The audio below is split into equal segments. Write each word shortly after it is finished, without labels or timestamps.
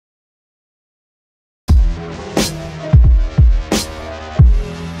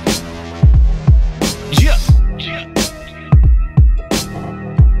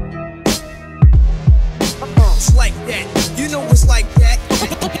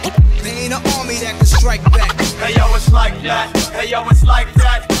strike back. Hey yo, it's like that. Hey yo, it's like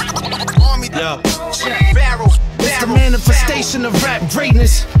that. Army, Pharaohs. It's the manifestation of rap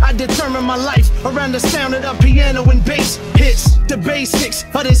greatness. I determine my life around the sound of the piano and bass hits. The basics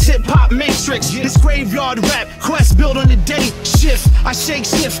of this hip-hop matrix. This graveyard rap quest built on the day shift. I shake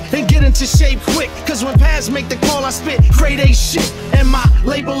shift and get into shape quick. Cause when pads make the call, I spit grade A shit. And my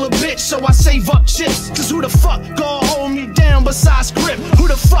label a bitch, so I save up chips. Cause who the fuck gon' hold me down besides grip? Who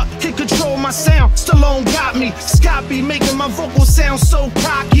the fuck can control my sound? Stallone got me. Scotty making my vocals sound so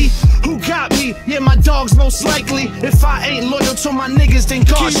cocky. Who got me? Yeah, my dog's most likely. If I ain't loyal to my niggas, then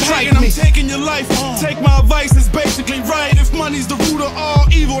God strike me. I'm taking your life. Take my advice, it's basically right. If money's the root of all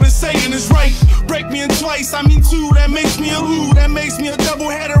evil, then Satan is right. Break me in twice, I mean two. That makes me a who. That makes me a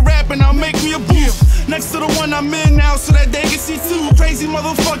double-headed rap, and I'll make me a booth next to the one I'm in now, so that they can see too. Crazy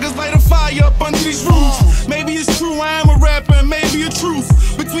motherfuckers light a fire up under these roofs. Maybe it's true, I am a rapper, and maybe a truth.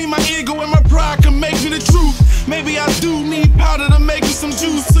 Between my ego and my pride can make me the truth. Maybe I do need powder to make me some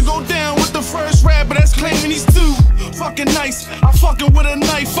juice to go down with the first rapper that's claiming he's too fucking nice. I fucking with a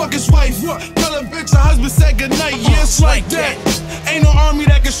knife, fuck his wife. Tell a bitch her husband said goodnight. Yeah, it's like that. Ain't no army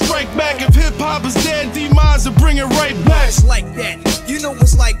that can strike back. If hip hop is dead, demoz will bring it right back. It's like that. You know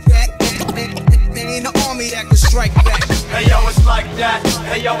it's like that. There ain't no army that can strike back. Hey yo, it's like that.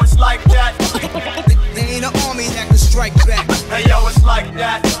 Hey yo, it's like that. There ain't no army that can strike back. Hey yo, it's like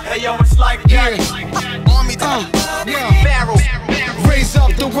that. Hey yo, it's like that. Army, Pharaohs. Raise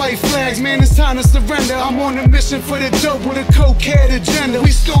up the white flags, man, it's time to surrender. I'm on a mission for the dope with a cokehead agenda. We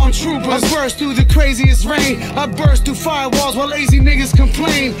stormtroopers, I burst through the craziest rain. I burst through firewalls while lazy niggas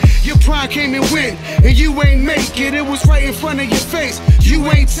complain. Your prime came and went, and you ain't make it. It was right in front of your face. You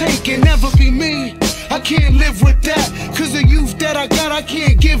ain't taking, never be me. I can't live with that, cause the youth that I got, I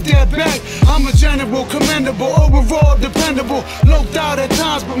can't give that back. I'm a general, commendable, overall dependable. Loped out at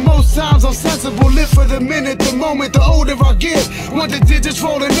times, but most times I'm sensible. Live for the minute, the moment, the older I get. Want the digits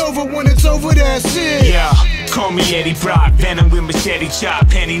rolling over, when it's over, that's it. Yeah, call me Eddie Brock, venom with machete chop,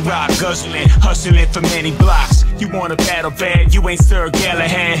 penny rock, guzzling, hustling for many blocks. You want a battle bag, you ain't Sir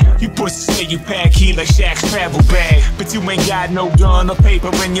Galahad. You pussy say you pack heat like Shaq's travel bag, but you ain't got no gun or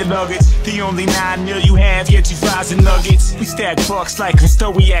paper in your luggage. The only 9 mil you have, yet you fries and nuggets. We stack bucks like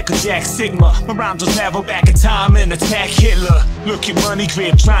Historiac or Jack Sigma. My rhymes will travel back in time and attack Hitler. Look at money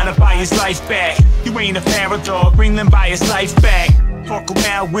grip, trying to buy his life back. You ain't a Pharaoh dog, bring them by his life back. Fuck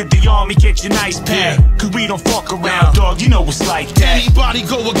around with the army, get your nice pack. Cause we don't fuck around, dog, you know it's like that. Anybody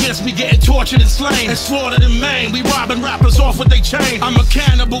go against me getting tortured and slain and slaughtered in Maine. We robbing rappers off with they chain. I'm a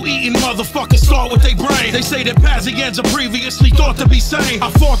cannibal eating motherfuckers, start with they brain. They say that Pazians are previously thought to be sane.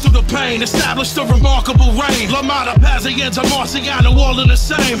 I fought through the pain, established a remarkable reign. Lamada, Pazians, and Marciano all in the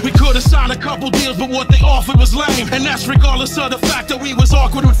same. We could've signed a couple deals, but what they offered was lame. And that's regardless of the fact that we was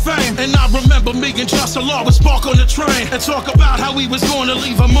awkward with fame. And I remember me and Just Allah would spark on the train and talk about how we was gonna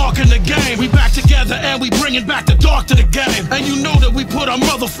leave a mark in the game. We back together and we bringing back the dark to the game. And you know that we put our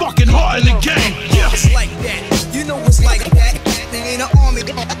motherfucking heart in the game. Yeah, it's like that. You know it's like that. There ain't an army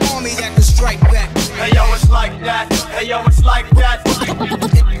that can strike back. Hey yo, it's like that. Hey yo, it's like that.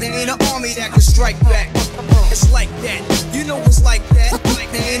 There ain't an army that can strike back. It's like that. You know it's like that.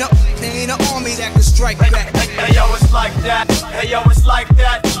 There ain't an army that can strike back. Hey yo, it's like that. Hey yo, it's like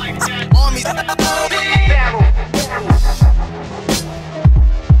that.